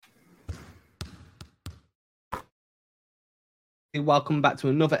Welcome back to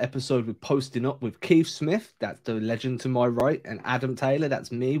another episode with Posting Up with Keith Smith, that's the legend to my right, and Adam Taylor, that's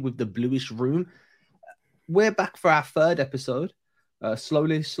me with the bluish room. We're back for our third episode.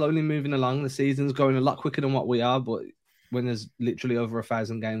 Slowly moving along. The season's going a lot quicker than what we are, but when there's literally over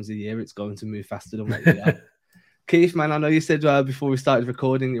 1,000 games a year, it's going to move faster than what we are. Keith, man, I know you said before we started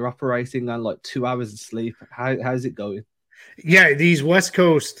recording, you're operating on like 2 hours of sleep. How's it going? Yeah, these West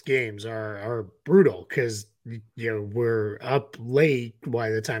Coast games are brutal because we're up late by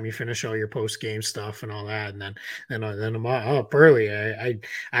the time you finish all your post game stuff and all that, and then I'm up early.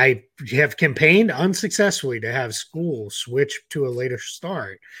 I have campaigned unsuccessfully to have school switch to a later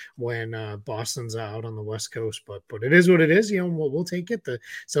start when Boston's out on the West Coast, but it is what it is. We'll take it. The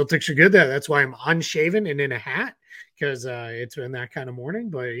Celtics are good. That's why I'm unshaven and in a hat because it's been that kind of morning.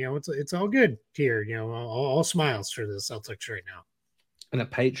 But it's all good here. All smiles for the Celtics right now. And a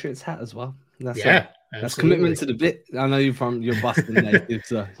Patriots hat as well. Yeah, That's absolutely. commitment to the bit. I know you're Boston native,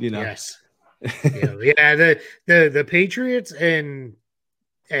 so you know. Yes. Yeah. The Patriots and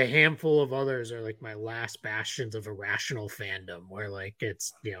a handful of others are like my last bastions of irrational fandom where like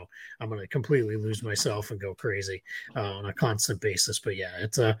I'm gonna completely lose myself and go crazy on a constant basis. But yeah,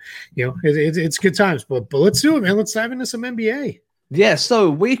 it's good times. But let's do it, man. Let's dive into some NBA. Yeah, so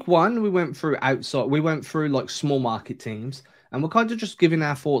week one, we went through like small market teams, and we're kind of just giving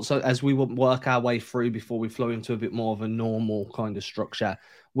our thoughts as we work our way through before we flow into a bit more of a normal kind of structure.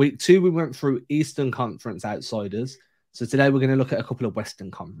 Week two, we went through Eastern Conference outsiders. So today we're going to look at a couple of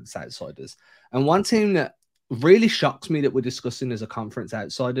Western Conference outsiders. And one team that really shocks me that we're discussing as a conference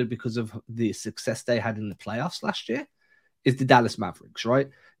outsider because of the success they had in the playoffs last year is the Dallas Mavericks, right?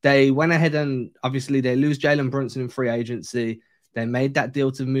 They went ahead and obviously they lose Jalen Brunson in free agency. They made that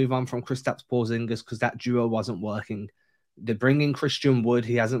deal to move on from Kristaps Porzingis because that duo wasn't working. They bring in Christian Wood.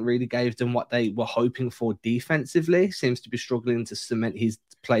 He hasn't really gave them what they were hoping for defensively. Seems to be struggling to cement his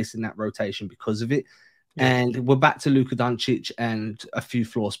place in that rotation because of it. Yeah. And we're back to Luka Doncic and a few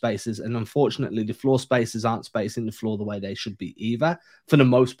floor spaces. And unfortunately, the floor spaces aren't spacing the floor the way they should be either, for the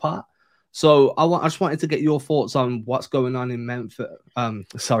most part. So I just wanted to get your thoughts on what's going on in Memphis.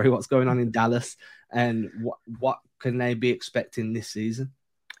 What's going on in Dallas, and what can they be expecting this season?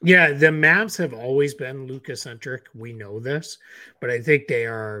 Yeah, the Mavs have always been Luka centric. We know this, but I think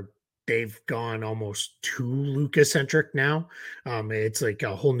they've gone almost too Luka centric now. It's like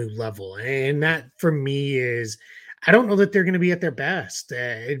a whole new level, and that for me is I don't know that they're going to be at their best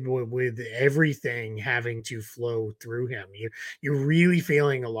with everything having to flow through him. You're really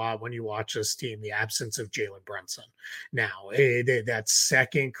feeling a lot when you watch this team, the absence of Jalen Brunson. Now, that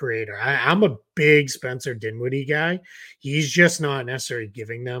second creator, I'm a big Spencer Dinwiddie guy. He's just not necessarily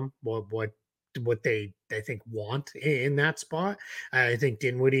giving them what they think want in that spot. I think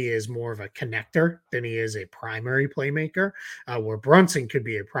Dinwiddie is more of a connector than he is a primary playmaker, where Brunson could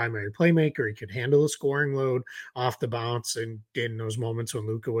be a primary playmaker. He could handle the scoring load off the bounce and in those moments when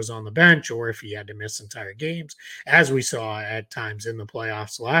Luka was on the bench or if he had to miss entire games, as we saw at times in the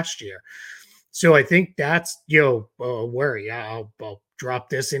playoffs last year. So I think that's, a worry. I'll drop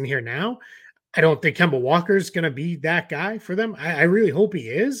this in here now. I don't think Kemba Walker is going to be that guy for them. I really hope he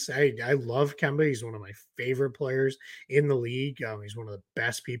is. I love Kemba. He's one of my favorite players in the league. He's one of the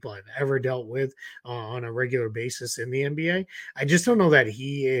best people I've ever dealt with on a regular basis in the NBA. I just don't know that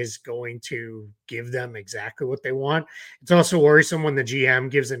he is going to give them exactly what they want. It's also worrisome when the GM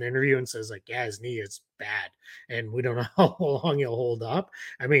gives an interview and says, like, yeah, his knee is bad and we don't know how long he'll hold up.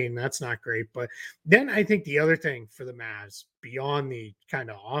 I mean, that's not great. But then I think the other thing for the Mavs beyond the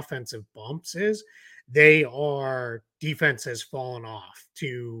kind of offensive bumps is their defense has fallen off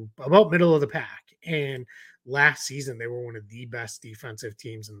to about middle of the pack. And last season, they were one of the best defensive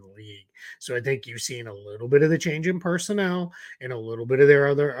teams in the league. So I think you've seen a little bit of the change in personnel and a little bit of their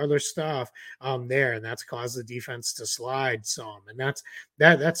other stuff there. And that's caused the defense to slide some. And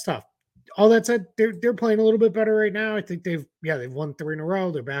that's tough. All that said, they're playing a little bit better right now. I think they've won 3 in a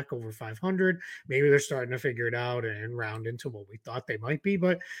row. They're back over 500. Maybe they're starting to figure it out and round into what we thought they might be,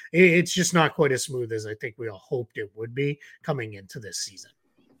 but it's just not quite as smooth as I think we all hoped it would be coming into this season.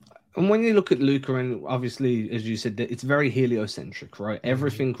 And when you look at Luka, and obviously, as you said, it's very heliocentric, right? Mm-hmm.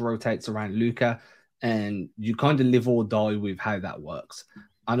 Everything rotates around Luka, and you kind of live or die with how that works.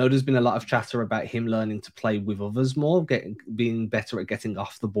 I know there's been a lot of chatter about him learning to play with others more, being better at getting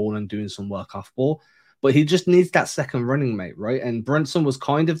off the ball and doing some work off ball. But he just needs that second running mate, right? And Brunson was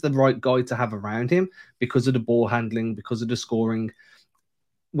kind of the right guy to have around him because of the ball handling, because of the scoring.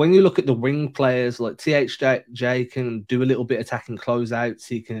 When you look at the wing players, like THJ can do a little bit attacking closeouts.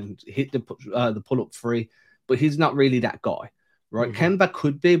 He can hit the pull-up three, but he's not really that guy, right? Mm-hmm. Kemba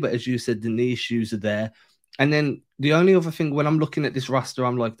could be, but as you said, the knee issues are there. And then the only other thing when I'm looking at this roster,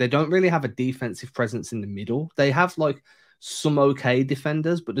 I'm like, they don't really have a defensive presence in the middle. They have like some okay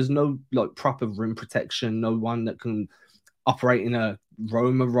defenders, but there's no like proper rim protection, no one that can operate in a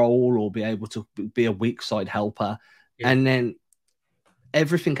roamer role or be able to be a weak side helper. Yeah. And then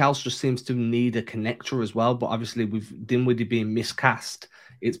everything else just seems to need a connector as well. But obviously, with Dinwiddie being miscast,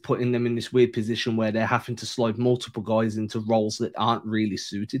 it's putting them in this weird position where they're having to slide multiple guys into roles that aren't really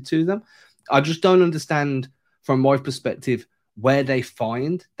suited to them. I just don't understand, from my perspective, where they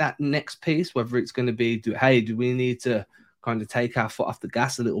find that next piece, whether it's going to be, do we need to kind of take our foot off the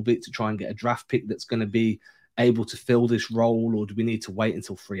gas a little bit to try and get a draft pick that's going to be able to fill this role, or do we need to wait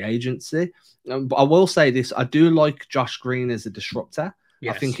until free agency? But I will say this, I do like Josh Green as a disruptor.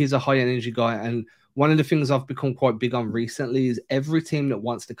 Yes. I think he's a high energy guy. And one of the things I've become quite big on recently is every team that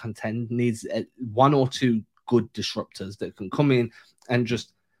wants to contend needs one or two good disruptors that can come in and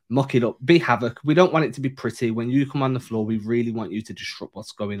just muck it up, be havoc. We don't want it to be pretty. When you come on the floor, we really want you to disrupt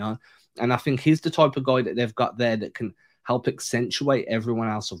what's going on. And I think he's the type of guy that they've got there that can help accentuate everyone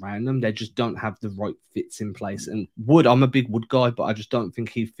else around them. They just don't have the right fits in place. And Wood, I'm a big Wood guy, but I just don't think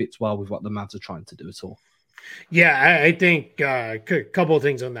he fits well with what the Mavs are trying to do at all. Yeah, I think a couple of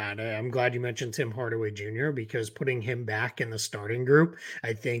things on that. I'm glad you mentioned Tim Hardaway Jr. because putting him back in the starting group,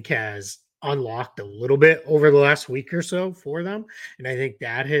 I think, has unlocked a little bit over the last week or so for them. And I think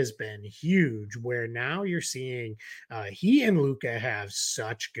that has been huge, where now you're seeing he and Luka have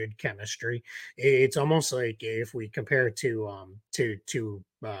such good chemistry. It's almost like if we compare it to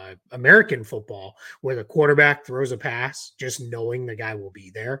American football, where the quarterback throws a pass just knowing the guy will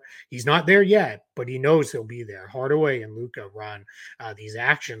be there. He's not there yet, but he knows he'll be there. Hardaway and Luka run these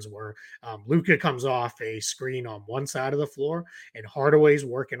actions where Luka comes off a screen on one side of the floor and Hardaway's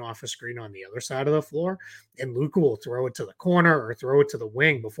working off a screen on the other side of the floor, and Luka will throw it to the corner or throw it to the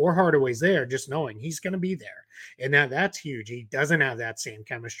wing before Hardaway's there, just knowing he's going to be there. And that's huge. He doesn't have that same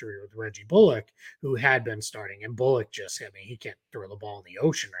chemistry with Reggie Bullock, who had been starting. And Bullock he can't throw the ball in the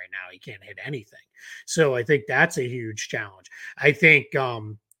ocean right now. He can't hit anything. So I think that's a huge challenge. I think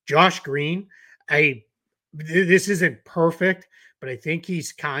Josh Green, this isn't perfect, but I think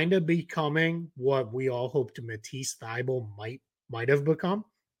he's kind of becoming what we all hoped Matisse Thybulle might have become,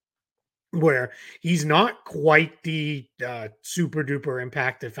 where he's not quite the super duper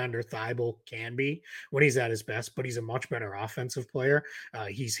impact defender Thibault can be when he's at his best, but he's a much better offensive player.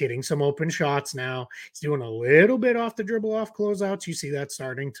 He's hitting some open shots now. He's doing a little bit off the dribble, off closeouts. You see that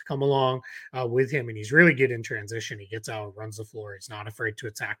starting to come along with him, and he's really good in transition. He gets out, runs the floor. He's not afraid to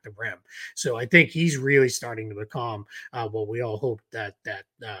attack the rim. So I think he's really starting to become what we all hoped that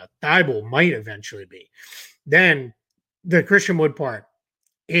Thibault might eventually be. Then the Christian Wood part,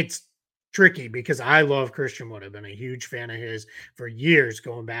 it's tricky because I love Christian Wood. I've been a huge fan of his for years,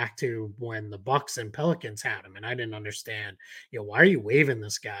 going back to when the Bucks and Pelicans had him. And I didn't understand, why are you waving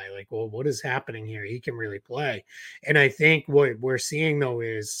this guy? Like, well, what is happening here? He can really play. And I think what we're seeing, though,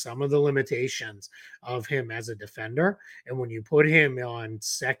 is some of the limitations of him as a defender. And when you put him on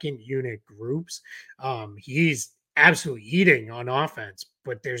second unit groups, he's absolutely eating on offense,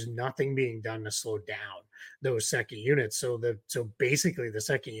 but there's nothing being done to slow down those second units. So basically the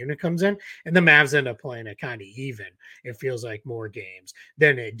second unit comes in and the Mavs end up playing it kind of even. It feels like more games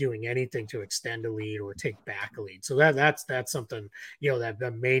than doing anything to extend a lead or take back a lead. So that's something,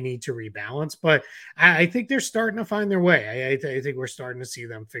 that may need to rebalance, but I think they're starting to find their way. I think we're starting to see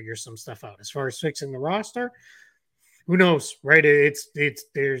them figure some stuff out. As far as fixing the roster, who knows, right?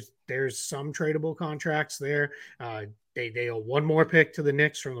 There's some tradable contracts there. They owe one more pick to the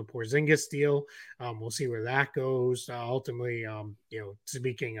Knicks from the Porzingis deal. We'll see where that goes. Ultimately,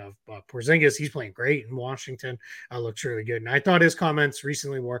 speaking of Porzingis, he's playing great in Washington. Looks really good. And I thought his comments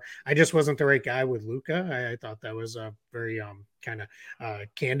recently were, I just wasn't the right guy with Luka. I thought that was very kind of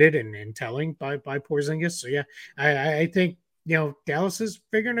candid and telling by Porzingis. So yeah, I think, Dallas is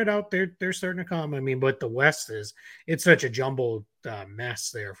figuring it out. They're starting to come. I mean, but the West it's such a jumbled mess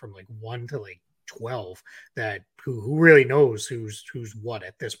there from like 1 to like 12 that who really knows who's what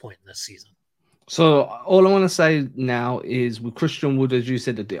at this point in this season. So all I want to say now is with Christian Wood, as you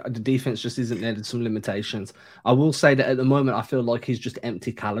said, the defense just isn't there. There's some limitations. I will say that at the moment, I feel like he's just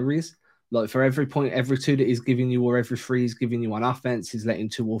empty calories. Like for every point, every two that he's giving you, or every three he's giving you on offense, he's letting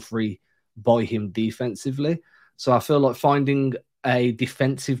 2 or 3 by him defensively. So I feel like finding a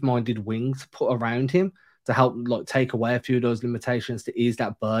defensive-minded wing to put around him to help like take away a few of those limitations, to ease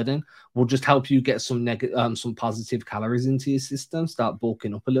that burden, will just help you get some some positive calories into your system, start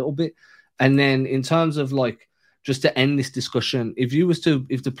bulking up a little bit. And then in terms of like, just to end this discussion, if the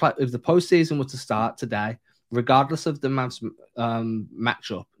postseason was to start today regardless of the Mavs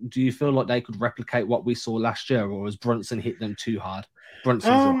matchup, do you feel like they could replicate what we saw last year, or has Brunson hit them too hard?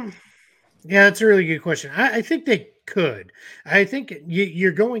 Brunson's right. Yeah, that's a really good question. I think they could. I think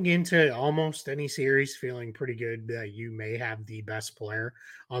you're going into almost any series feeling pretty good that you may have the best player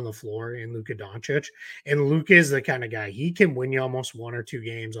on the floor in Luka Doncic. And Luka is the kind of guy, he can win you almost 1 or 2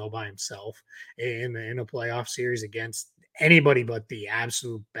 games all by himself in a playoff series against anybody but the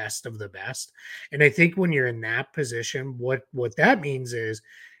absolute best of the best. And I think when you're in that position, what that means is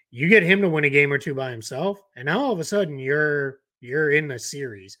you get him to win a game or two by himself, and now all of a sudden you're in a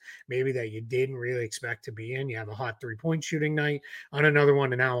series maybe that you didn't really expect to be in. You have a hot 3-point shooting night on another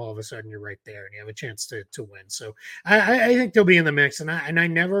one, and now all of a sudden you're right there and you have a chance to win. So I think they'll be in the mix, and I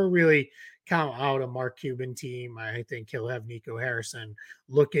never really count out a Mark Cuban team. I think he'll have Nico Harrison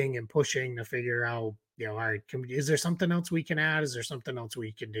looking and pushing to figure out, all right, is there something else we can add? Is there something else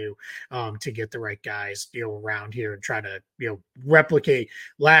we can do to get the right guys, around here and try to, replicate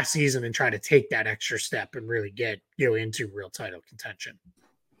last season and try to take that extra step and really get, into real title contention.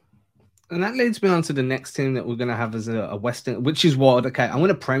 And that leads me on to the next team that we're going to have as a Western, which is what, okay, I'm going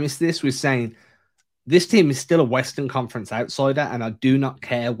to premise this with saying this team is still a Western Conference outsider, and I do not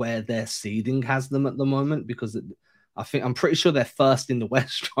care where their seeding has them at the moment, because I'm pretty sure they're first in the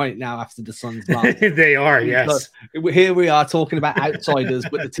West right now after the Suns lost. They are, yes. So here we are talking about outsiders,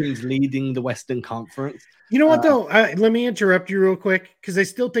 but the team's leading the Western Conference. You know what, though? Let me interrupt you real quick, because I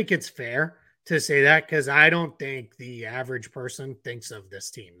still think it's fair to say that, because I don't think the average person thinks of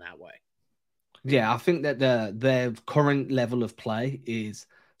this team that way. Yeah, I think that their current level of play is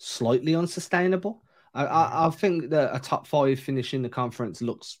slightly unsustainable. I think that a top 5 finish in the conference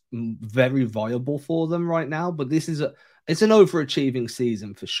looks very viable for them right now, but it's an overachieving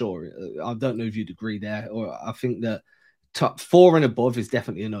season for sure. I don't know if you'd agree there, or I think that top 4 and above is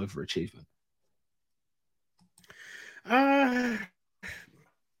definitely an overachievement.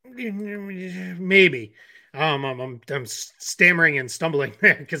 Maybe. I'm stammering and stumbling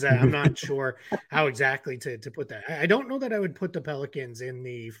because I'm not sure how exactly to put that. I don't know that I would put the Pelicans in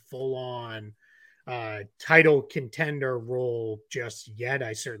the full-on title contender role just yet.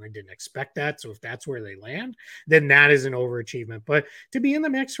 I certainly didn't expect that. So if that's where they land, then that is an overachievement. But to be in the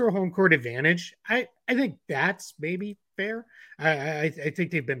mix for a home court advantage, I think that's maybe fair. I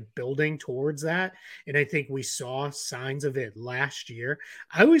think they've been building towards that. And I think we saw signs of it last year.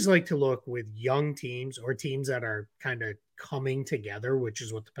 I always like to look with young teams or teams that are kind of coming together, which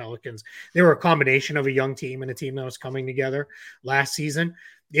is what the Pelicans, they were a combination of a young team and a team that was coming together last season,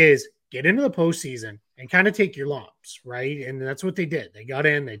 is get into the postseason and kind of take your lumps, right? And that's what they did. They got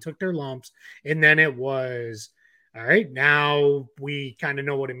in, they took their lumps, and then it was, all right, now we kind of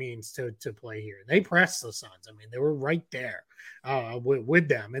know what it means to play here. They pressed the Suns. I mean, they were right there with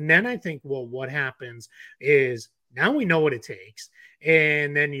them. And then I think, well, what happens is now we know what it takes.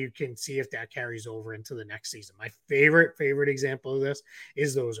 And then you can see if that carries over into the next season. My favorite example of this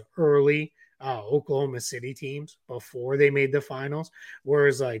is those early Oklahoma City teams before they made the finals,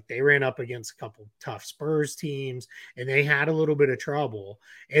 whereas like they ran up against a couple tough Spurs teams and they had a little bit of trouble.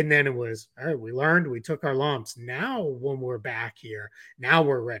 And then it was, all right, we learned, we took our lumps. Now, when we're back here, now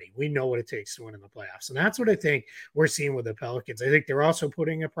we're ready. We know what it takes to win in the playoffs. And that's what I think we're seeing with the Pelicans. I think they're also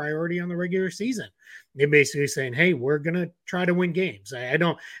putting a priority on the regular season. They're basically saying, hey, we're going to try to win games. I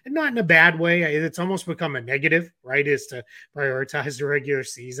don't, not in a bad way. It's almost become a negative, right? Is to prioritize the regular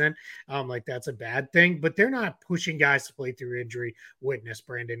season. Like that's a bad thing, but they're not pushing guys to play through injury. Witness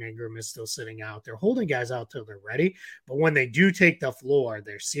Brandon Ingram is still sitting out. They're holding guys out till they're ready. But when they do take the floor,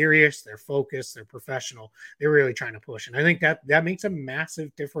 they're serious, they're focused, they're professional. They're really trying to push. And I think that makes a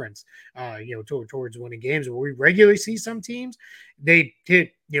massive difference, towards winning games. Where we regularly see some teams, they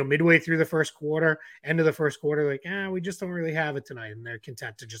hit, midway through the first quarter, end of the first quarter, like, we just don't really have it tonight. And they're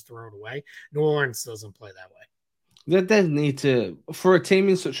content to just throw it away. New Orleans doesn't play that way. They need to, for a team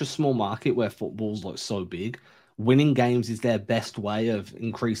in such a small market where football's like so big, winning games is their best way of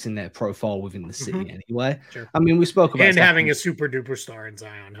increasing their profile within the city anyway. Sure. I mean, we spoke about... And having a super duper star in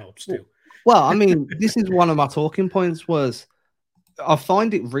Zion helps too. Well, I mean, this is one of my talking points was I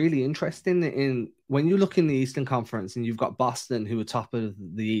find it really interesting in when you look in the Eastern Conference and you've got Boston, who are top of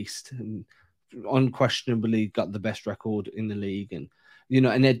the East and unquestionably got the best record in the league, and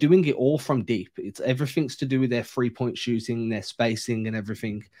and they're doing it all from deep. It's everything's to do with their 3-point shooting, their spacing, and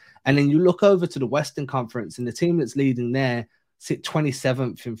everything. And then you look over to the Western Conference, and the team that's leading there sit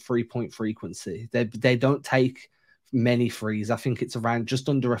 27th in 3-point frequency. They don't take many threes. I think it's around just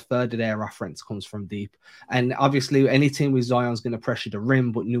under a third of their offense comes from deep. And obviously, any team with Zion's going to pressure the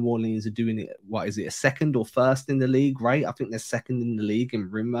rim, but New Orleans are doing it. What is it, a second or first in the league? Right? I think they're second in the league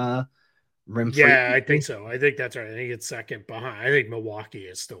in rim rim Yeah, I think frequency. so. I think that's right. I think it's second behind. I think Milwaukee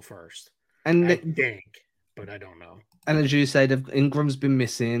is still first. And I think, but I don't know. And as you said, Ingram's been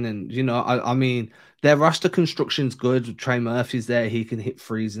missing, and I mean, their roster construction's good. Trey Murphy's there; he can hit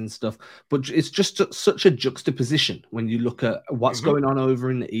threes and stuff. But it's just such a juxtaposition when you look at what's Hmm. going on over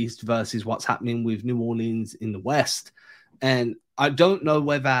in the East versus what's happening with New Orleans in the West. And I don't know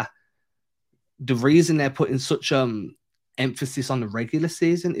whether the reason they're putting such emphasis on the regular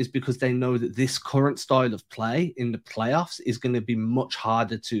season is because they know that this current style of play in the playoffs is going to be much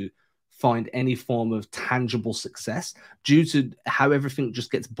harder to find any form of tangible success due to how everything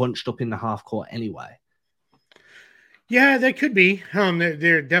just gets bunched up in the half court anyway. Yeah, that could be.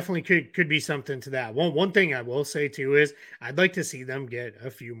 There definitely could be something to that. One thing I will say too is I'd like to see them get a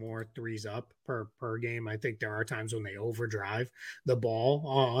few more threes up per game. I think there are times when they overdrive the ball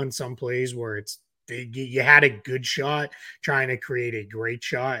on some plays where you had a good shot trying to create a great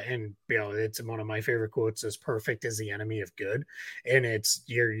shot, and it's one of my favorite quotes: "Is perfect is the enemy of good," and it's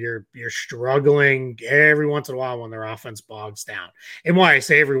you're struggling every once in a while when their offense bogs down. And why I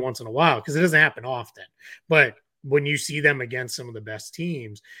say every once in a while, because it doesn't happen often, but when you see them against some of the best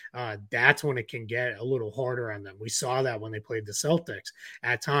teams, that's when it can get a little harder on them. We saw that when they played the Celtics.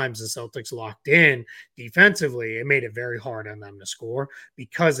 At times, the Celtics locked in defensively. It made it very hard on them to score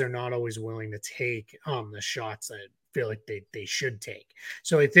because they're not always willing to take the shots that feel like they should take.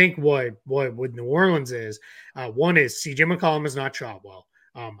 So I think what with New Orleans is one is CJ McCollum is not shot well.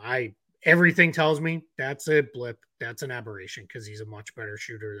 I Everything tells me that's a blip. That's an aberration because he's a much better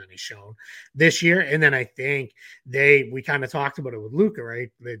shooter than he's shown this year. And then I think we kind of talked about it with Luka, right?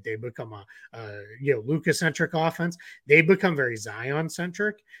 They become a Luka centric offense. They become very Zion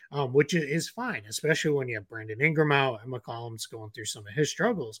centric, which is fine, especially when you have Brandon Ingram out and McCollum's going through some of his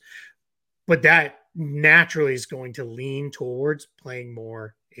struggles. But that naturally is going to lean towards playing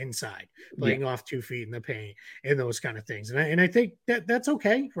more inside, Yeah. playing off 2 feet in the paint, and those kind of things. And I think that's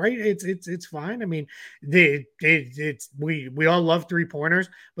okay, right? It's fine. I mean, we all love 3-pointers,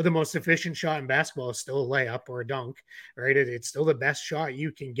 but the most efficient shot in basketball is still a layup or a dunk, right? It's still the best shot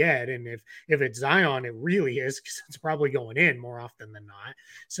you can get, and if it's Zion, it really is because it's probably going in more often than not.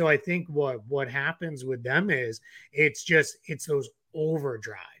 So I think what happens with them is it's those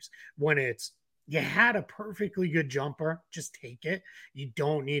overdrives when you had a perfectly good jumper, just take it. You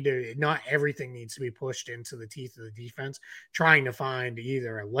don't need to, not everything needs to be pushed into the teeth of the defense, trying to find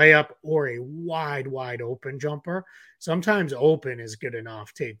either a layup or a wide open jumper. Sometimes open is good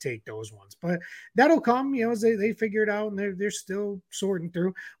enough to take those ones, but that'll come, as they figure it out and they're still sorting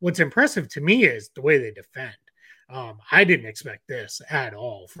through. What's impressive to me is the way they defend. I didn't expect this at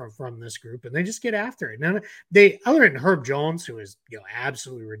all from this group, and they just get after it. Now other than Herb Jones, who is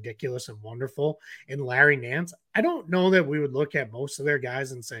absolutely ridiculous and wonderful, and Larry Nance, I don't know that we would look at most of their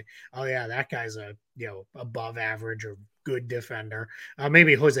guys and say, "Oh yeah, that guy's a above average or good defender."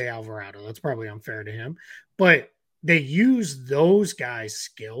 Maybe Jose Alvarado. That's probably unfair to him, but they use those guys'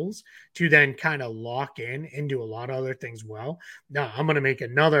 skills to then kind of lock in and do a lot of other things well. Now, I'm going to make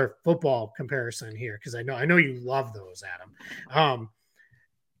another football comparison here because I know you love those, Adam.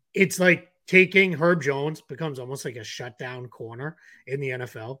 It's like taking Herb Jones becomes almost like a shutdown corner in the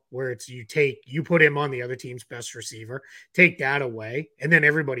NFL, where it's you put him on the other team's best receiver, take that away, and then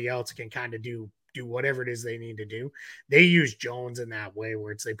everybody else can kind of do whatever it is they need to do. They use Jones in that way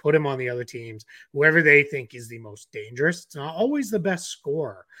where they put him on the other teams, whoever they think is the most dangerous. It's not always the best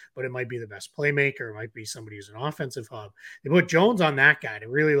scorer, but it might be the best playmaker. It might be somebody who's an offensive hub. They put Jones on that guy to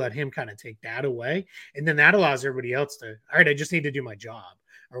really let him kind of take that away. And then that allows everybody else to, all right, I just need to do my job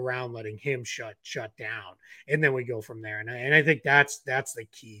around letting him shut down. And then we go from there. And I think that's the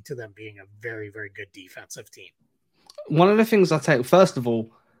key to them being a very, very good defensive team. One of the things I take, first of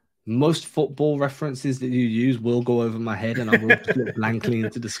all, most football references that you use will go over my head and I will just look blankly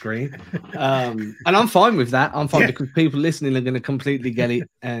into the screen. And I'm fine with that. I'm fine because people listening are going to completely get it.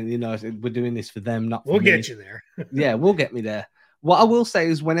 And, we're doing this for them, not for me. We'll get you there. Yeah, we'll get me there. What I will say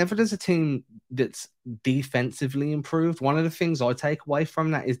is whenever there's a team that's defensively improved, one of the things I take away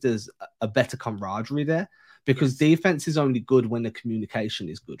from that is there's a better camaraderie there. Because defense is only good when the communication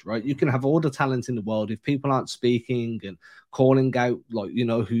is good, right? You can have all the talent in the world. If people aren't speaking and calling out,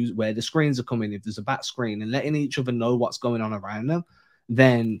 where the screens are coming, if there's a back screen and letting each other know what's going on around them,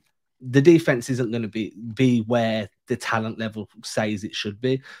 then the defense isn't going to be where the talent level says it should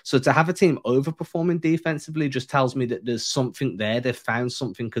be. So to have a team overperforming defensively just tells me that there's something there. They've found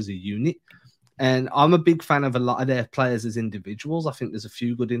something as a unit. And I'm a big fan of a lot of their players as individuals. I think there's a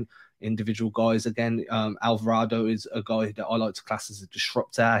few good individual guys. Again, Alvarado is a guy that I like to class as a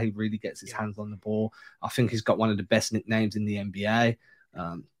disruptor. He really gets his hands on the ball. I think he's got one of the best nicknames in the NBA.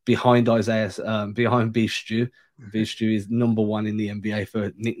 behind behind Beef Stew. Beef Stew is #1 in the NBA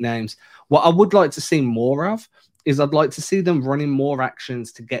for nicknames. What I would like to see more of is I'd like to see them running more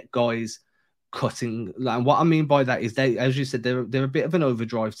actions to get guys cutting. And what I mean by that is they, as you said, they're a bit of an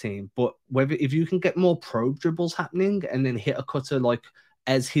overdrive team, but whether if you can get more probe dribbles happening and then hit a cutter like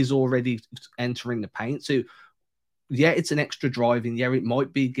as he's already entering the paint. So yeah, it's an extra driving. Yeah, it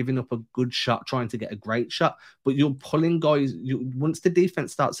might be giving up a good shot, trying to get a great shot, but you're pulling guys. Once the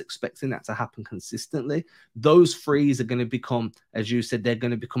defense starts expecting that to happen consistently, those threes are going to become, as you said, they're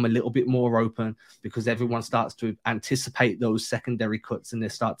going to become a little bit more open because everyone starts to anticipate those secondary cuts and they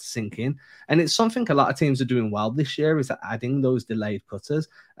start to sink in. And it's something a lot of teams are doing well this year is adding those delayed cutters.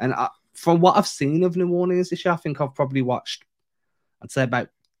 And from what I've seen of New Orleans this year, I think I've probably watched, I'd say about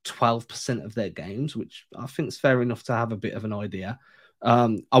 12% of their games, which I think is fair enough to have a bit of an idea.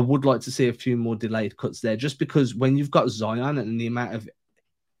 I would like to see a few more delayed cuts there, just because when you've got Zion and the amount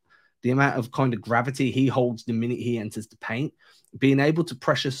of kind of gravity he holds the minute he enters the paint, being able to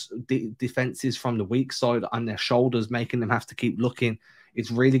pressure defenses from the weak side on their shoulders, making them have to keep looking, it's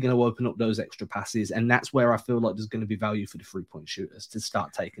really going to open up those extra passes. And that's where I feel like there's going to be value for the 3-point shooters to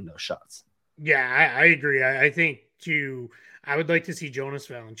start taking those shots. Yeah, I agree. I think I would like to see Jonas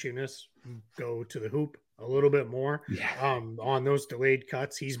Valanciunas go to the hoop a little bit more. Yeah. On those delayed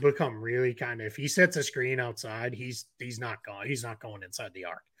cuts. He's become really kind of, if he sets a screen outside, he's not going inside the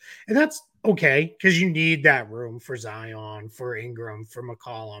arc. And that's okay, because you need that room for Zion, for Ingram, for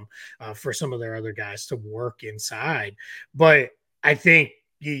McCollum, for some of their other guys to work inside. But I think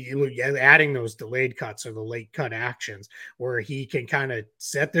you adding those delayed cuts or the late cut actions where he can kind of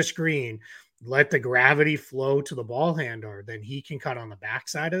set the screen, let the gravity flow to the ball handler, then he can cut on the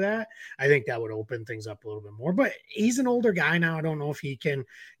backside of that. I think that would open things up a little bit more. But he's an older guy now. I don't know if he can,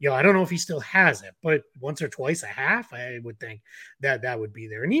 I don't know if he still has it, but once or twice a half, I would think that would be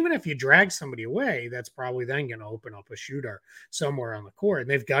there. And even if you drag somebody away, that's probably then going to open up a shooter somewhere on the court. And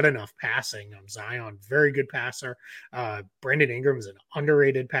they've got enough passing. Zion, very good passer. Brandon Ingram is an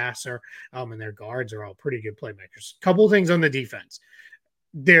underrated passer. And their guards are all pretty good playmakers. Couple things on the defense.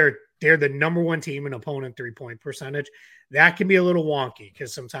 They're the #1 team in opponent 3-point percentage. That can be a little wonky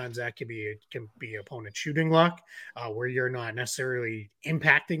because sometimes that can be opponent shooting luck, where you're not necessarily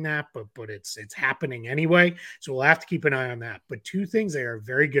impacting that, but it's happening anyway. So we'll have to keep an eye on that. But two things they are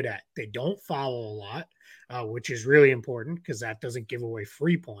very good at: they don't foul a lot, which is really important because that doesn't give away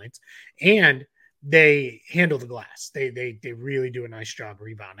free points, and they handle the glass. They really do a nice job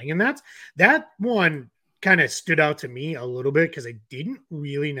rebounding, and that one kind of stood out to me a little bit because I didn't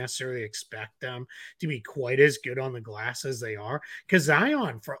really necessarily expect them to be quite as good on the glass as they are. Because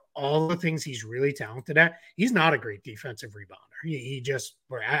Zion, for all the things he's really talented at, he's not a great defensive rebounder. He just,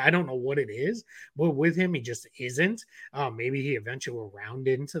 I don't know what it is, but with him, he just isn't. Maybe he eventually will round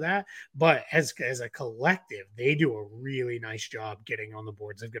into that. But as a collective, they do a really nice job getting on the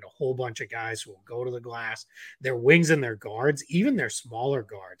boards. They've got a whole bunch of guys who will go to the glass. Their wings and their guards, even their smaller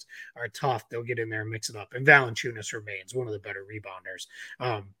guards, are tough. They'll get in there and mix it up. And Valanciunas remains one of the better rebounders,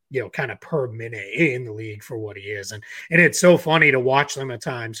 kind of per minute in the league for what he is. And it's so funny to watch them at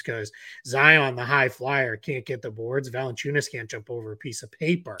times because Zion, the high flyer, can't get the boards. Valanciunas can't jump over a piece of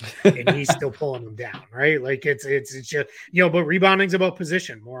paper and he's still pulling them down, right? Like it's just, but rebounding's about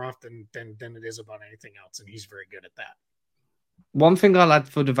position more often than it is about anything else. And he's very good at that. One thing I'll add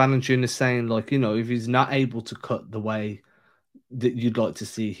for the Valanciunas saying, if he's not able to cut the way that you'd like to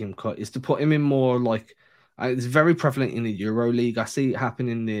see him cut, is to put him in more it's very prevalent in the Euro League. I see it happen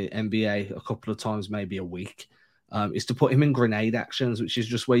in the NBA a couple of times, maybe a week. Is to put him in grenade actions, which is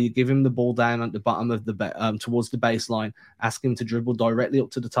just where you give him the ball down at the bottom of the towards the baseline, ask him to dribble directly up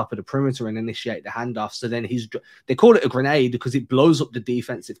to the top of the perimeter and initiate the handoff. So then they call it a grenade because it blows up the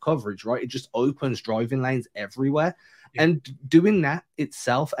defensive coverage, right? It just opens driving lanes everywhere. Yeah. And doing that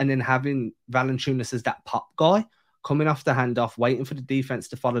itself, and then having Valanciunas as that pop guy coming off the handoff, waiting for the defense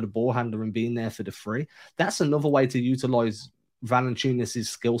to follow the ball handler and being there for the free. That's another way to utilize Valanciunas'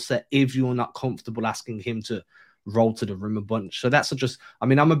 skill set if you're not comfortable asking him to roll to the rim a bunch. So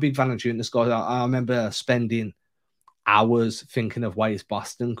I'm a big Valanciunas guy. I remember spending hours thinking of ways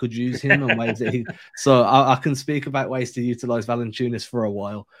Boston could use him and ways that so I can speak about ways to utilize Valanciunas for a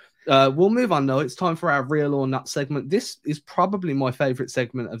while. We'll move on though. It's time for our real or not segment. This is probably my favorite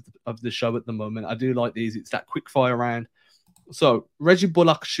segment of the show at the moment. I do like these. It's that quick fire round. So Reggie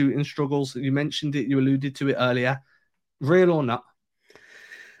Bullock shooting struggles. You mentioned it. You alluded to it earlier. Real or not?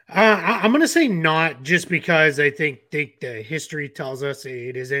 I'm going to say not, just because I think the history tells us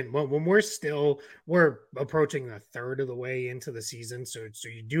it isn't. When we're approaching a third of the way into the season, so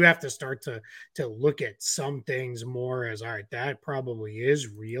you do have to start to look at some things more as, all right, that probably is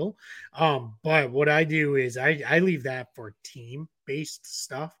real. But what I do is I leave that for team based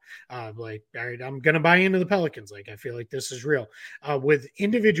stuff. Like, all right, I'm going to buy into the Pelicans. Like, I feel like this is real. With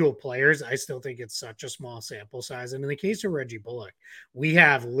individual players, I still think it's such a small sample size. And in the case of Reggie Bullock, we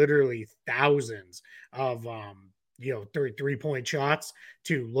have literally thousands of three-point shots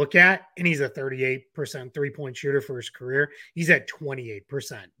to look at, and he's a 38% three-point shooter for his career. He's at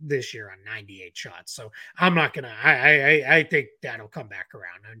 28% this year on 98 shots. So I'm not gonna. I think that'll come back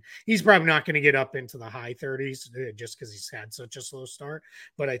around, and he's probably not going to get up into the high 30s just because he's had such a slow start.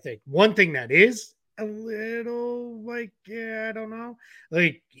 But I think one thing that is a little like, yeah, I don't know,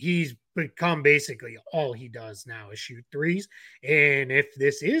 like, he's become basically all he does now is shoot threes. And if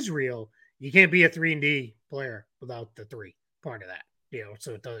this is real, you can't be a 3-and-D player without the three part of that.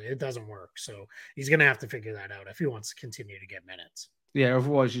 So it doesn't work. So he's going to have to figure that out if he wants to continue to get minutes. Yeah,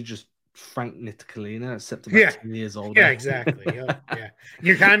 otherwise you just Frank Nitikalina, except about Yeah. 10 years older. Yeah, exactly. Yeah.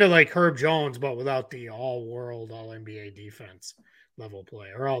 You're kind of like Herb Jones, but without the all-world, all-NBA defense level play,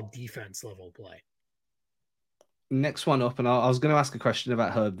 or all defense level play. Next one up, and I was going to ask a question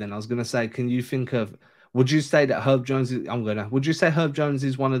about Herb. Then I was going to say, can you think of? Would you say that Herb Jones is? Would you say Herb Jones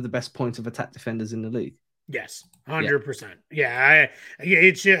is one of the best point of attack defenders in the league? Yes, Yeah, 100%. Yeah,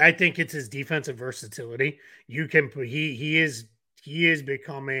 I think it's his defensive versatility. You can put he is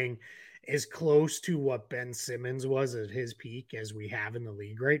becoming as close to what Ben Simmons was at his peak as we have in the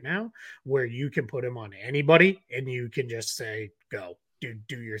league right now, where you can put him on anybody and you can just say, go,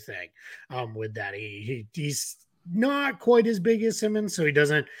 do your thing. With that, he's not quite as big as Simmons, so he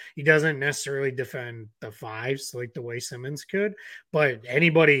doesn't necessarily defend the fives like the way Simmons could. But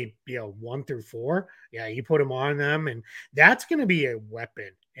anybody, 1 through 4, yeah, you put him on them, and that's going to be a weapon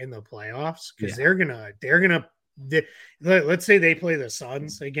in the playoffs, because yeah, let's say they play the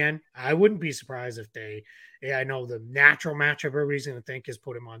Suns again. I wouldn't be surprised if I know the natural matchup everybody's going to think is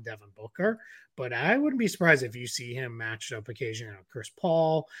put him on Devin Booker, but I wouldn't be surprised if you see him matched up occasionally on Chris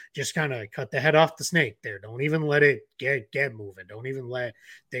Paul. Just kind of cut the head off the snake there. Don't even let it get moving. Don't even let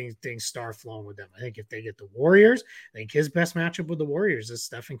things start flowing with them. I think if they get the Warriors, I think his best matchup with the Warriors is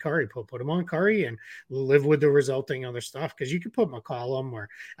Stephen Curry. Put him on Curry and live with the resulting other stuff, because you could put McCollum or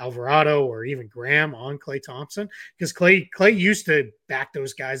Alvarado or even Graham on Klay Thompson, because Klay used to back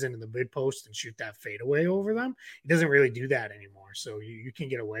those guys into the mid post and shoot that fadeaway over them. He doesn't really do that anymore. So you can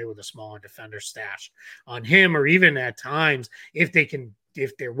get away with a smaller defender stash on him, or even at times, if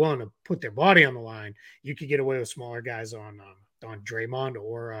they're willing to put their body on the line, you could get away with smaller guys on Draymond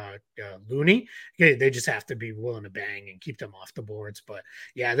or Looney. They just have to be willing to bang and keep them off the boards. But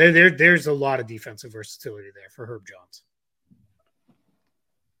yeah, there's a lot of defensive versatility there for Herb Jones.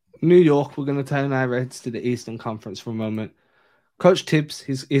 New York, we're going to turn our heads to the Eastern Conference for a moment. Coach Tibbs,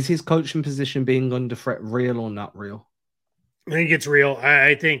 is his coaching position being under threat real or not real? I think it's real.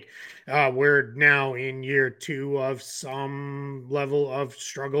 I think we're now in year 2 of some level of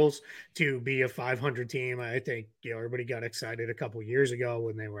struggles to be a 500 team. I think everybody got excited a couple years ago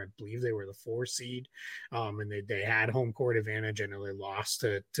when I believe they were the 4 seed, and they had home court advantage. I know they lost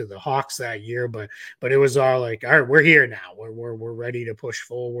to the Hawks that year, but it was all like, all right, we're here now. We're ready to push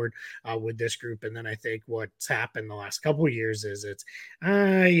forward with this group. And then I think what's happened the last couple of years is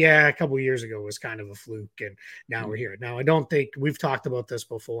a couple of years ago was kind of a fluke, and now we're here. Now I don't think we've talked about this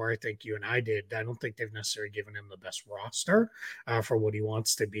before. I think you and I did. I don't think they've necessarily given him the best roster for what he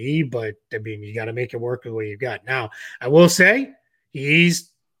wants to be, but I mean, you got to make it work with what you've got. Now, I will say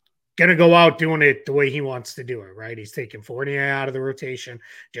he's going to go out doing it the way he wants to do it, right? He's taken Fournier out of the rotation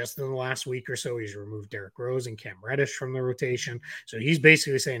just in the last week or so. He's removed Derrick Rose and Cam Reddish from the rotation. So he's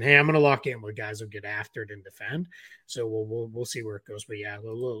basically saying, hey, I'm going to lock in with guys who get after it and defend. So we'll see where it goes. But yeah,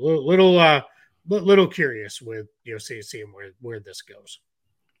 little curious with seeing where this goes.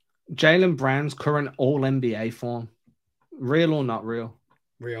 Jaylen Brown's current All NBA form, real or not real?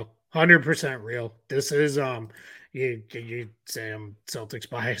 Real, 100% real. This is you say Celtics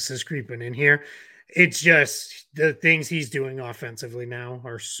bias is creeping in here. It's just the things he's doing offensively now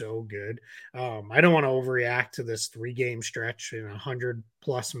are so good. I don't want to overreact to this 3-game stretch in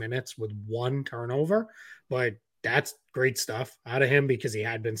 100+ minutes with 1 turnover, but that's great stuff out of him because he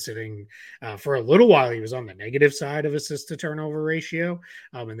had been sitting for a little while. He was on the negative side of assist to turnover ratio.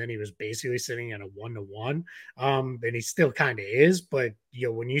 And then he was basically sitting at a 1-to-1. And he still kind of is. But,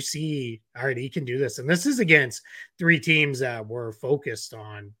 when you see, all right, he can do this. And this is against three teams that were focused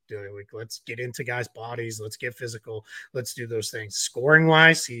on, like, let's get into guys' bodies. Let's get physical. Let's do those things. Scoring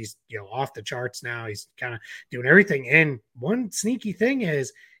wise, he's, off the charts now. He's kind of doing everything. And one sneaky thing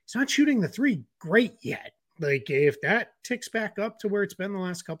is he's not shooting the three great yet. Like if that ticks back up to where it's been the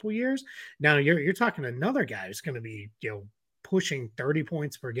last couple of years, now you're talking another guy who's going to be pushing 30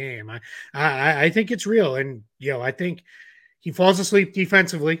 points per game. I think it's real, and I think he falls asleep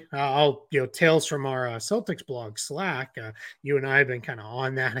defensively. I'll, tales from our Celtics blog Slack. You and I have been kind of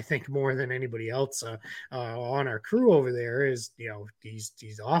on that, I think, more than anybody else on our crew over there. Is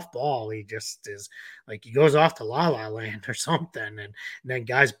he's off ball. He just is like he goes off to La La Land or something, and then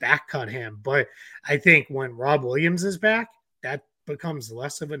guys back cut him. But I think when Rob Williams is back, that becomes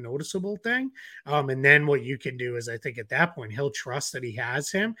less of a noticeable thing. And then what you can do is I think at that point he'll trust that he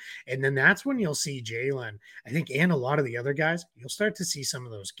has him. And then that's when you'll see Jaylen, I think, and a lot of the other guys, you'll start to see some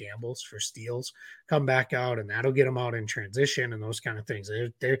of those gambles for steals come back out, and that'll get them out in transition and those kind of things.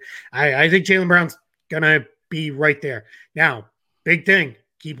 I think Jaylen Brown's going to be right there. Now, big thing,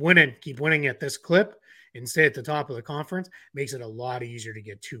 keep winning at this clip and stay at the top of the conference. Makes it a lot easier to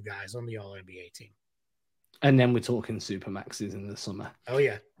get two guys on the All-NBA team. And then we're talking Supermaxes in the summer. Oh,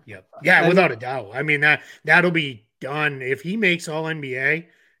 yeah. Yep. Yeah, without a doubt. I mean, that'll be done. If he makes All NBA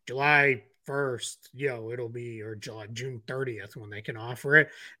July 1st, it'll be, or June 30th when they can offer it.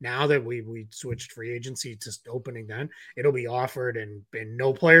 Now that we switched free agency to opening then, it'll be offered and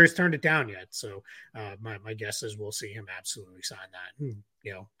no players turned it down yet. So my guess is we'll see him absolutely sign that.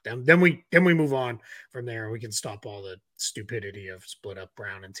 Then we move on from there. We can stop all the stupidity of split up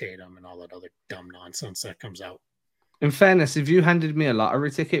Brown and Tatum and all that other dumb nonsense that comes out. In fairness, if you handed me a lottery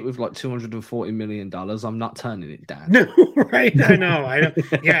ticket with like $240 million, I'm not turning it down. No, right? I know.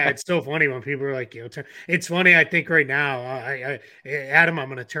 Yeah, it's so funny when people are like, it's funny. I think right now, Adam, I'm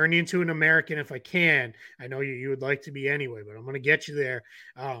going to turn you into an American if I can. I know you would like to be anyway, but I'm going to get you there.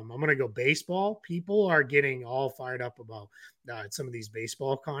 I'm going to go baseball. People are getting all fired up about some of these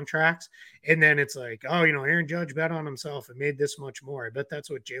baseball contracts. And then it's like, oh, Aaron Judge bet on himself and made this much more. I bet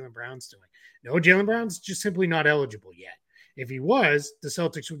that's what Jaylen Brown's doing. No, Jaylen Brown's just simply not eligible yet. If he was, the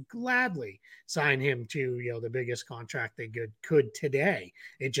Celtics would gladly sign him to, the biggest contract they could today.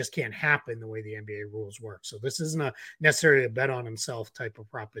 It just can't happen the way the NBA rules work. So this isn't necessarily a bet on himself type of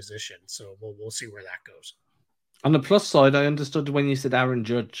proposition. So we'll see where that goes. On the plus side, I understood when you said Aaron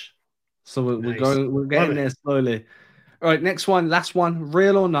Judge. So we're getting there slowly. All right, next one, last one.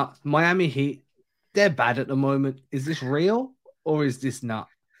 Real or not? Miami Heat, they're bad at the moment. Is this real or is this not?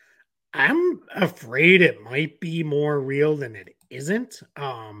 I'm afraid it might be more real than it isn't.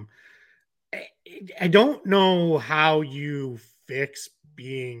 I don't know how you fix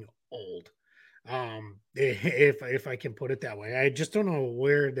being old. If I can put it that way, I just don't know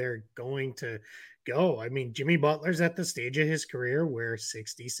where they're going to go. I mean, Jimmy Butler's at the stage of his career where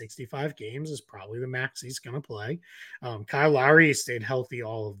 65 games is probably the max he's going to play. Kyle Lowry stayed healthy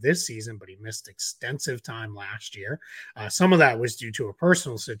all of this season, but he missed extensive time last year. Some of that was due to a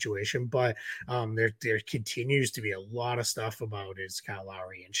personal situation, but there continues to be a lot of stuff about, is Kyle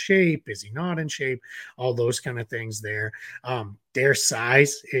Lowry in shape? Is he not in shape? All those kind of things there. Their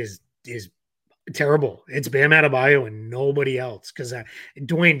size is terrible. It's Bam Adebayo and nobody else, because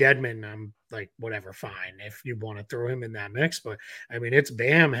Dwayne Dedmon, I'm like, whatever, fine if you want to throw him in that mix, but I mean, it's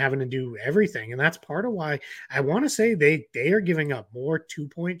Bam having to do everything, and that's part of why I want to say they are giving up more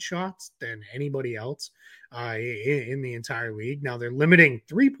 2-point shots than anybody else in the entire league. Now they're limiting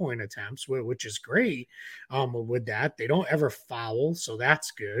 3-point attempts, which is great. With that, they don't ever foul, so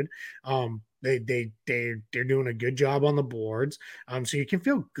that's good. They're doing a good job on the boards. So you can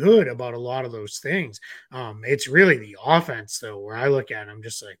feel good about a lot of those things. It's really the offense though, where I look at it, I'm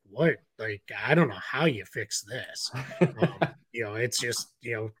just like, what? Like, I don't know how you fix this. It's just,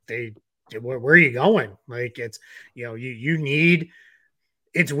 where are you going? Like, it's, you need,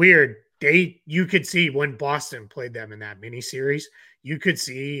 it's weird. You could see when Boston played them in that mini series, you could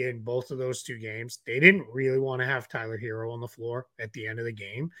see in both of those two games, they didn't really want to have Tyler Hero on the floor at the end of the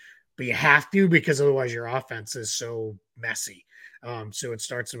game, but you have to because otherwise your offense is so messy. So it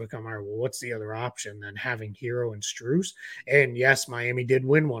starts to become, all right, well, what's the other option than having Hero and Strus? And yes, Miami did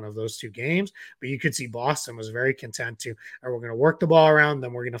win one of those 2 games, but you could see Boston was very content to, we're going to work the ball around,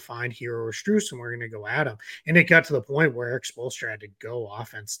 then we're going to find Hero or Strus and we're going to go at him. And it got to the point where Eric Spoelstra had to go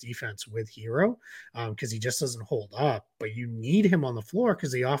offense, defense with Hero because he just doesn't hold up. But you need him on the floor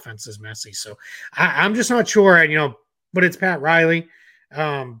because the offense is messy. So I'm just not sure, but it's Pat Riley.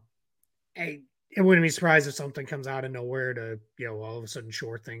 It wouldn't be surprised if something comes out of nowhere to, all of a sudden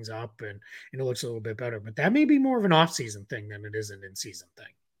shore things up and it looks a little bit better. But that may be more of an off-season thing than it is an in-season thing.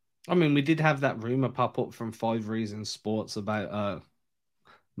 I mean, we did have that rumor pop up from 5 Reasons Sports about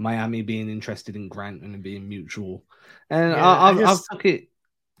Miami being interested in Grant and it being mutual. And Yeah, I've took it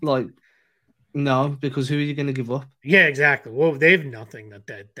like, no, because who are you going to give up? Yeah, exactly. Well, they have nothing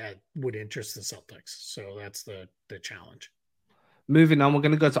that would interest the Celtics. So that's the challenge. Moving on, we're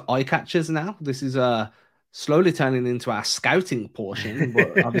going to go to eye catchers now. This is slowly turning into our scouting portion,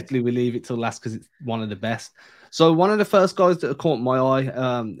 but obviously we leave it till last because it's one of the best. So one of the first guys that caught my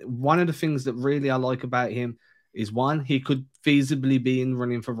eye, one of the things that really I like about him is, one, he could feasibly be in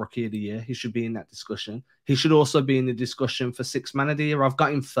running for Rookie of the Year. He should be in that discussion. He should also be in the discussion for Sixth Man of the Year. I've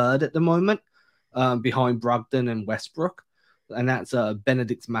got him third at the moment, behind Brogdon and Westbrook, and that's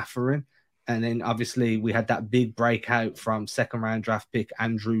Benedict Mathurin. And then obviously we had that big breakout from second-round draft pick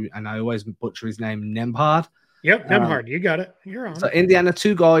Andrew, and I always butcher his name, Nembhard. Yep, Nembhard, you got it. You're on. So Indiana,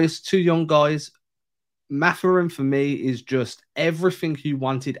 2 young guys. Mathurin for me is just everything you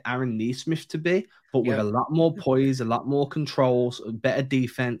wanted Aaron Nesmith to be, but with a lot more poise, a lot more controls, better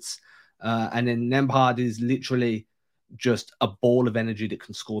defense. And then Nembhard is literally just a ball of energy that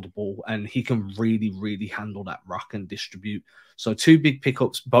can score the ball, and he can really, really handle that rock and distribute. So 2 big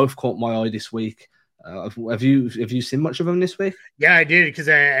pickups, both caught my eye this week. Have you seen much of them this week? Yeah, I did because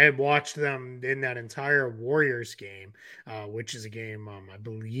I watched them in that entire Warriors game, which is a game I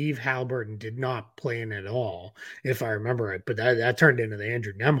believe Halliburton did not play in at all, if I remember right. But that turned into the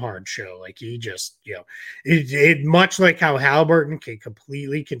Andrew Nembhard show. Like he just, it much like how Halliburton can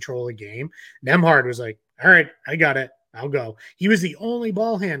completely control a game. Nembhard was like, all right, I got it. I'll go. He was the only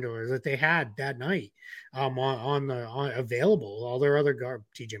ball handler that they had that night on available. All their other guard,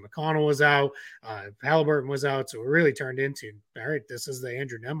 TJ McConnell was out, Halliburton was out, so it really turned into, all right, this is the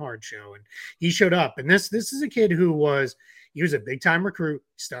Andrew Nembhard show, and he showed up. And this is a kid who was a big time recruit.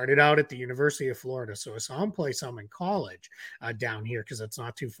 Started out at the University of Florida, so I saw him play some in college down here because it's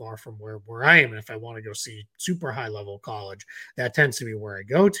not too far from where I am. And if I want to go see super high level college, that tends to be where I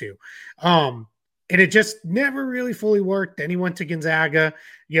go to. And it just never really fully worked. Then he went to Gonzaga,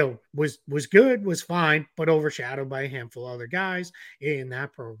 was good, was fine, but overshadowed by a handful of other guys in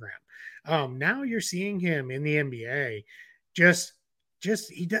that program. Now you're seeing him in the NBA. This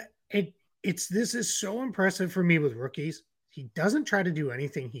is so impressive for me with rookies. He doesn't try to do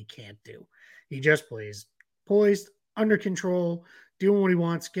anything he can't do. He just plays poised, under control, doing what he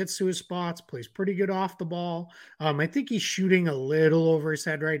wants, gets to his spots, plays pretty good off the ball. I think he's shooting a little over his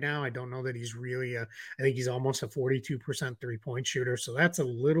head right now. I don't know that he's really I think he's almost a 42% 3-point shooter. So that's a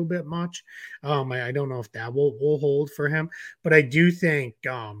little bit much. I don't know if that will hold for him, but I do think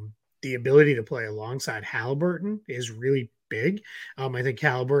the ability to play alongside Halliburton is really big. I think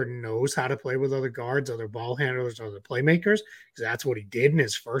Halliburton knows how to play with other guards, other ball handlers, other playmakers, because that's what he did in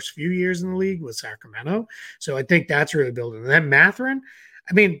his first few years in the league with Sacramento. So I think that's really building. And then Mathurin,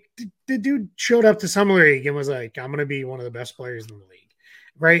 I mean, the dude showed up to summer league and was like, I'm going to be one of the best players in the league,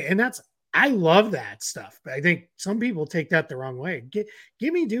 right? And I love that stuff. But I think some people take that the wrong way.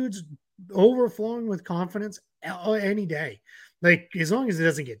 Give me dudes overflowing with confidence any day. Like, as long as it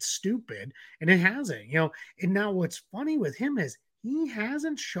doesn't get stupid, and it hasn't, and now what's funny with him is he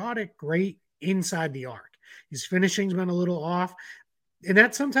hasn't shot it great inside the arc. His finishing's been a little off, and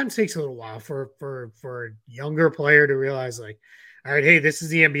that sometimes takes a little while for a younger player to realize, like, all right, hey, this is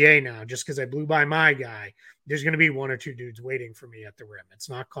the NBA now. Just because I blew by my guy, there's going to be 1 or 2 dudes waiting for me at the rim. It's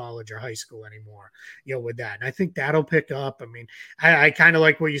not college or high school anymore, with that. And I think that'll pick up. I mean, I kind of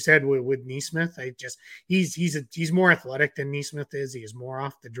like what you said with Nesmith. He's more athletic than Nesmith is. He is more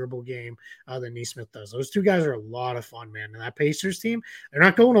off the dribble game than Nesmith does. Those 2 guys are a lot of fun, man. And that Pacers team, they're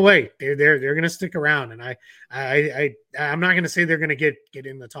not going away. They're going to stick around. And I'm not going to say they're going to get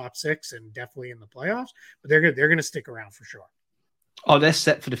in the top 6 and definitely in the playoffs, but they're going to stick around for sure. Oh, they're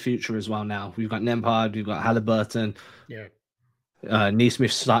set for the future as well now. We've got Nembhard, we've got Halliburton. Yeah.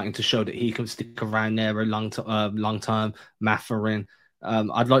 Nesmith's starting to show that he can stick around there a long time. Mathurin.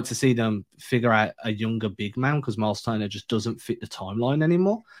 I'd like to see them figure out a younger big man because Miles Turner just doesn't fit the timeline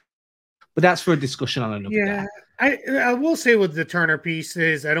anymore. But that's for a discussion on another day. Yeah, I will say with the Turner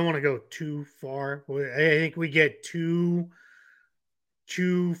pieces, I don't want to go too far. I think we get too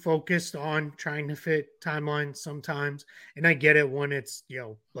focused on trying to fit timelines sometimes. And I get it when it's,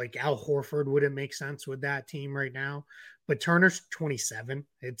 like Al Horford wouldn't make sense with that team right now. But Turner's 27.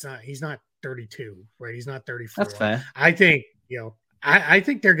 He's not 32, right? He's not That's 34. fair. I think, I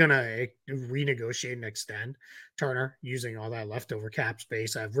think they're gonna renegotiate and extend Turner using all that leftover cap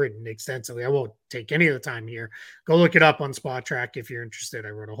space. I've written extensively. I won't take any of the time here. Go look it up on Spot Track if you're interested. I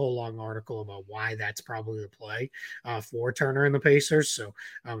wrote a whole long article about why that's probably the play for Turner and the Pacers. So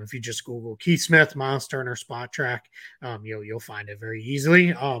if you just Google Keith Smith, Miles Turner, Spot Track, you'll find it very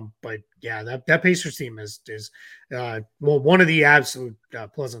easily. But yeah, that Pacers team is one of the absolute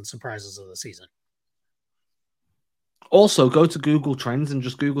pleasant surprises of the season. Also, go to Google Trends and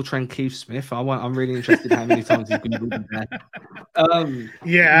just Google Trend Keith Smith. I'm really interested how many times he's Googled that.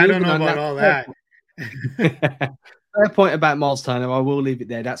 Yeah, I don't know about all that. Fair point about Miles Turner. I will leave it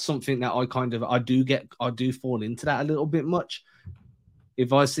there. That's something that I do fall into that a little bit much.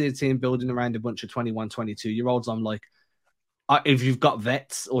 If I see a team building around a bunch of 21, 22-year-olds, I'm like, if you've got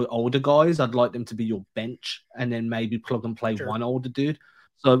vets or older guys, I'd like them to be your bench and then maybe plug and play one older dude.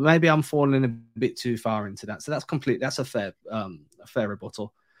 So maybe I'm falling a bit too far into that. So that's a fair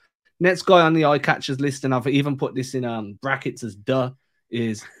rebuttal. Next guy on the eye catchers list, and I've even put this in brackets as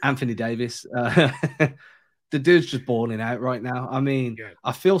is Anthony Davis. The dude's just balling out right now. I mean,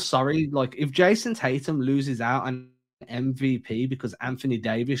 I feel sorry. Like if Jason Tatum loses out on MVP because Anthony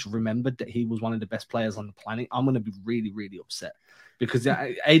Davis remembered that he was one of the best players on the planet, I'm going to be really, really upset. Because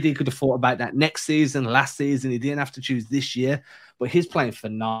AD could have thought about that next season, last season. He didn't have to choose this year, but he's playing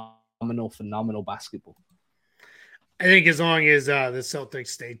phenomenal basketball. I think as long as the Celtics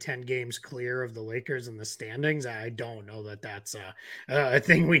stay 10 games clear of the Lakers in the standings, I don't know that that's a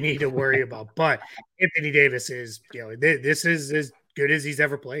thing we need to worry about. But Anthony Davis is, this is as good as he's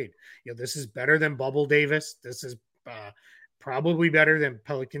ever played. This is better than Bubble Davis. This is probably better than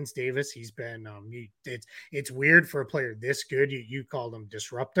Pelicans Davis. He's been it's weird for a player this good. You call them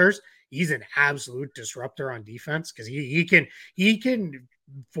disruptors. He's an absolute disruptor on defense because he can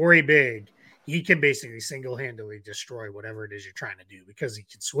for a big, he can basically single-handedly destroy whatever it is you're trying to do because he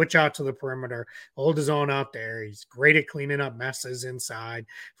can switch out to the perimeter, hold his own out there. He's great at cleaning up messes inside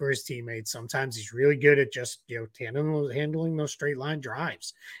for his teammates. Sometimes he's really good at just handling those straight line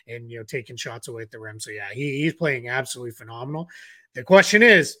drives and taking shots away at the rim. So yeah, he's playing absolutely phenomenal. The question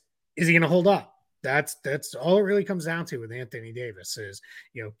is he going to hold up? That's all it really comes down to with Anthony Davis is,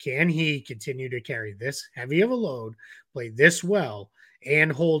 can he continue to carry this heavy of a load, play this well,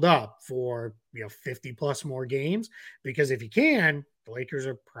 and hold up for 50 plus more games? Because if he can, the Lakers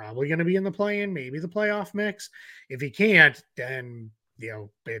are probably going to be in the play-in, maybe the playoff mix. If he can't, then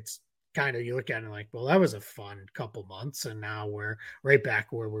it's kind of, you look at it like, well, that was a fun couple months, and now we're right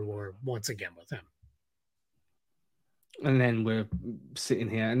back where we were once again with him. And then we're sitting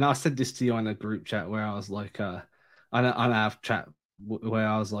here, and I said this to you on a group chat where I was like, on our chat where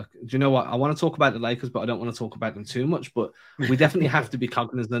I was like, do you know what? I want to talk about the Lakers, but I don't want to talk about them too much. But we definitely have to be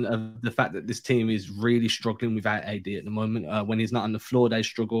cognizant of the fact that this team is really struggling without AD at the moment. When he's not on the floor, they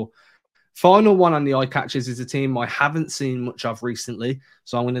struggle. Final one on the eye catchers is a team I haven't seen much of recently.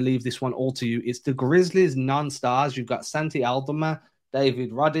 So I'm going to leave this one all to you. It's the Grizzlies non-stars. You've got Santi Aldama,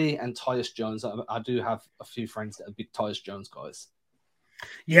 David Roddy, and Tyus Jones. I do have a few friends that are big Tyus Jones guys.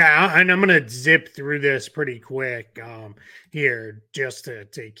 Yeah, and I'm going to zip through this pretty quick here just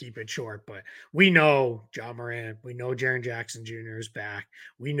to keep it short. But we know Ja Morant. We know Jaren Jackson Jr. is back.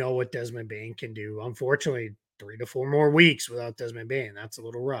 We know what Desmond Bane can do. Unfortunately, 3 to 4 more weeks without Desmond Bane. That's a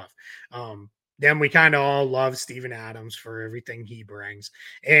little rough. Then we kind of all love Steven Adams for everything he brings.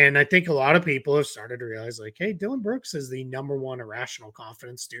 And I think a lot of people have started to realize, like, hey, Dylan Brooks is the number one irrational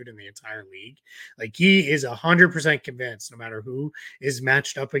confidence dude in the entire league. Like, he is 100% convinced no matter who is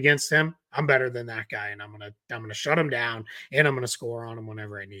matched up against him, I'm better than that guy. And I'm gonna shut him down and I'm gonna score on him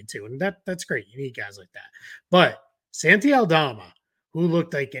whenever I need to. And that's great. You need guys like that. But Santi Aldama, who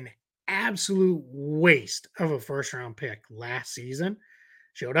looked like an absolute waste of a first round pick last season,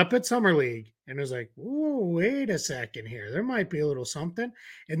 showed up at Summer League and was like, "Whoa, wait a second here. There might be a little something."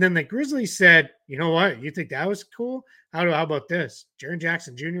 And then the Grizzlies said, "You know what? You think that was cool? How about this? Jaren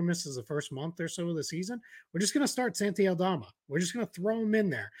Jackson Jr. misses the first month or so of the season. We're just going to start Santi Aldama. We're just going to throw him in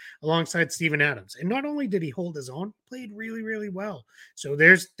there alongside Steven Adams." And not only did he hold his own, played really, really well. So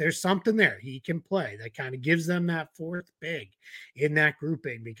there's something there. He can play. That kind of gives them that fourth big in that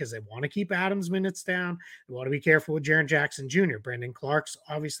grouping because they want to keep Adams minutes down. They want to be careful with Jaren Jackson Jr. Brandon Clark's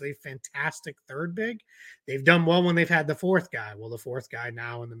obviously fantastic think third big. They've done well when they've had the fourth guy. Well, the fourth guy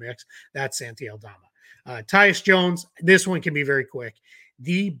now in the mix, that's Santi Aldama. Tyus Jones, this one can be very quick.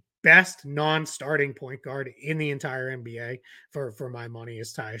 The best non-starting point guard in the entire NBA for my money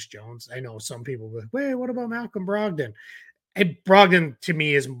is Tyus Jones. I know some people will be like, wait, what about Malcolm Brogdon? Brogdon to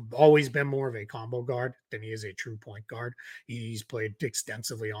me has always been more of a combo guard than he is a true point guard. He's played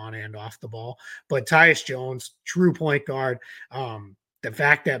extensively on and off the ball, but Tyus Jones, true point guard. The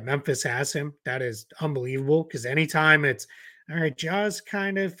fact that Memphis has him, that is unbelievable. Because anytime it's all right, just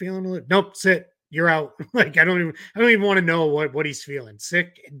kind of feeling a little, nope, sit, you're out. Like I don't even want to know what he's feeling.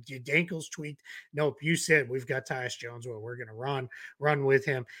 Sick, your ankles tweaked. Nope, you sit. We've got Tyus Jones where we're gonna run with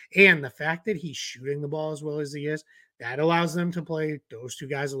him. And the fact that he's shooting the ball as well as he is, that allows them to play those two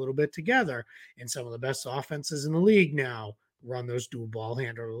guys a little bit together. And some of the best offenses in the league now run those dual ball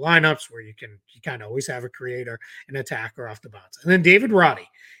handler lineups where you kind of always have a creator and attacker off the bounce. And then David Roddy,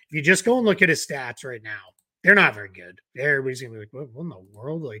 if you just go and look at his stats right now, they're not very good. Everybody's gonna be like, what in the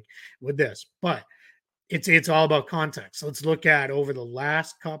world? Like with this, but it's all about context. Let's look at over the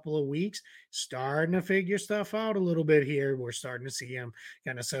last couple of weeks, starting to figure stuff out a little bit here. We're starting to see him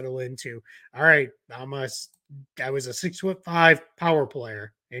kind of settle into, all right, I was a 6'5" power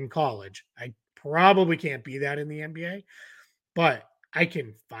player in college. I probably can't be that in the NBA, but I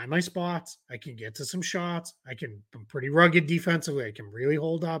can find my spots. I can get to some shots. I'm pretty rugged defensively. I can really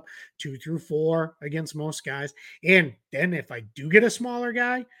hold up 2 through 4 against most guys. And then if I do get a smaller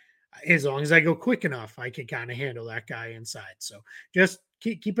guy, as long as I go quick enough, I can kind of handle that guy inside. So just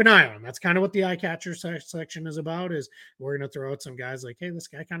keep an eye on him. That's kind of what the eye catcher section is about. Is we're going to throw out some guys like, hey, this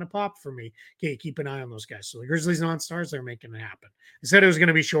guy kind of popped for me. Okay, keep an eye on those guys. So the Grizzlies non-stars, they're making it happen. I said it was going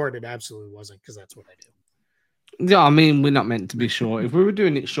to be short. It absolutely wasn't, because that's what I do. Yeah, I mean, we're not meant to be short. If we were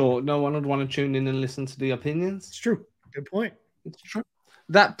doing it short, no one would want to tune in and listen to the opinions. It's true. Good point. It's true.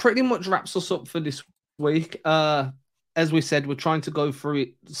 That pretty much wraps us up for this week. As we said, we're trying to go through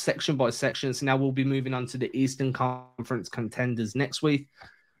it section by section. So now we'll be moving on to the Eastern Conference contenders next week,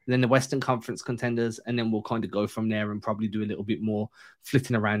 then the Western Conference contenders, and then we'll kind of go from there and probably do a little bit more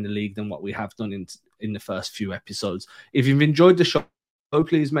flitting around the league than what we have done in the first few episodes. If you've enjoyed the show,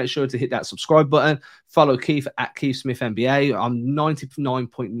 please make sure to hit that subscribe button. Follow Keith at Keith Smith NBA. I'm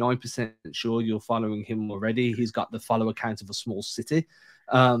 99.9% sure you're following him already. He's got the follow account of a small city.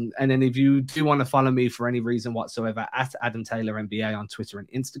 And then if you do want to follow me for any reason whatsoever, at Adam Taylor NBA on Twitter and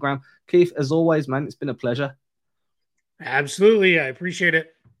Instagram. Keith, as always, man, it's been a pleasure. Absolutely. I appreciate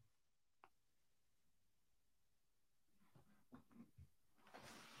it.